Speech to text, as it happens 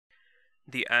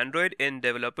The Android N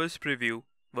developers preview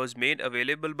was made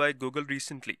available by Google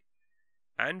recently,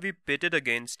 and we pit it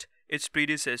against its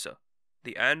predecessor,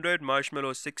 the Android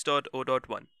Marshmallow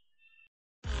 6.0.1.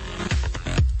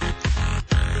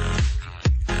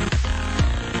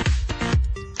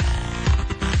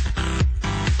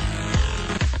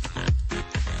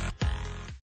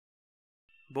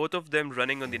 Both of them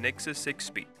running on the Nexus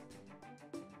 6P.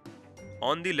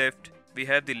 On the left, we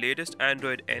have the latest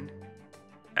Android N,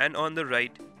 and on the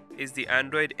right is the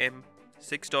Android M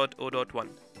 6.0.1.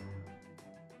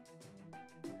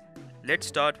 Let's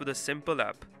start with a simple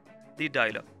app, the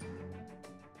dialer.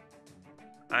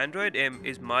 Android M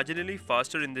is marginally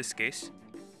faster in this case.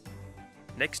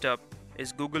 Next up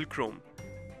is Google Chrome.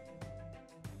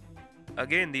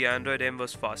 Again, the Android M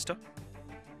was faster.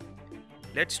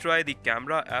 Let's try the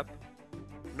camera app.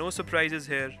 No surprises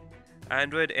here.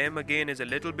 Android M again is a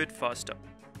little bit faster.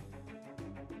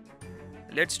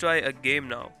 Let's try a game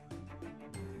now.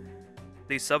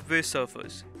 The Subway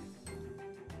Surfers.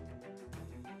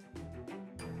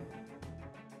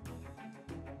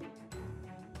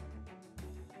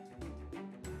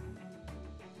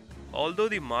 Although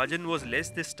the margin was less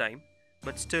this time,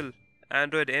 but still,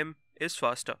 Android M is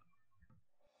faster.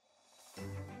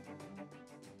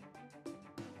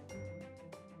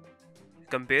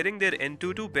 Comparing their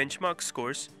N22 benchmark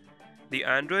scores, the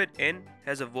Android N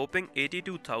has a whopping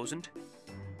 82,000,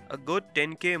 a good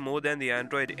 10k more than the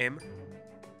Android M,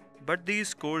 but these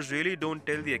scores really don't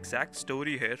tell the exact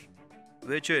story here,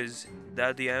 which is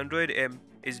that the Android M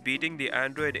is beating the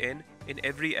Android N in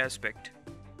every aspect.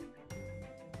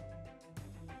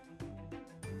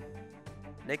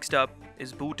 Next up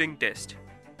is booting test.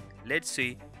 Let's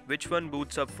see which one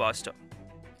boots up faster.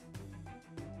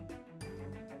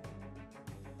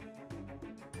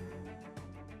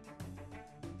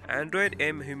 Android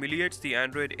M humiliates the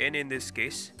Android N in this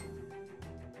case.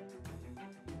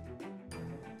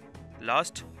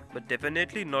 Last but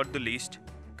definitely not the least,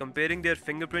 comparing their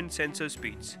fingerprint sensor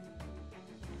speeds.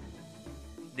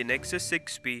 The Nexus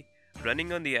 6P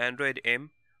running on the Android M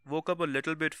woke up a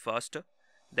little bit faster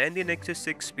than the Nexus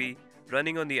 6P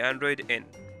running on the Android N.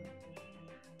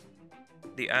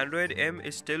 The Android M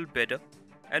is still better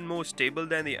and more stable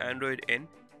than the Android N,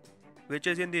 which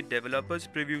is in the developers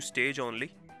preview stage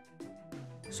only.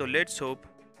 So let's hope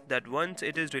that once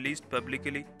it is released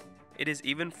publicly, it is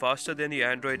even faster than the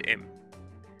Android M.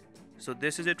 So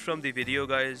this is it from the video,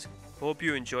 guys. Hope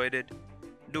you enjoyed it.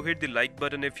 Do hit the like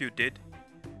button if you did.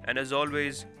 And as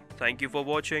always, thank you for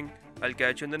watching. I'll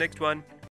catch you in the next one.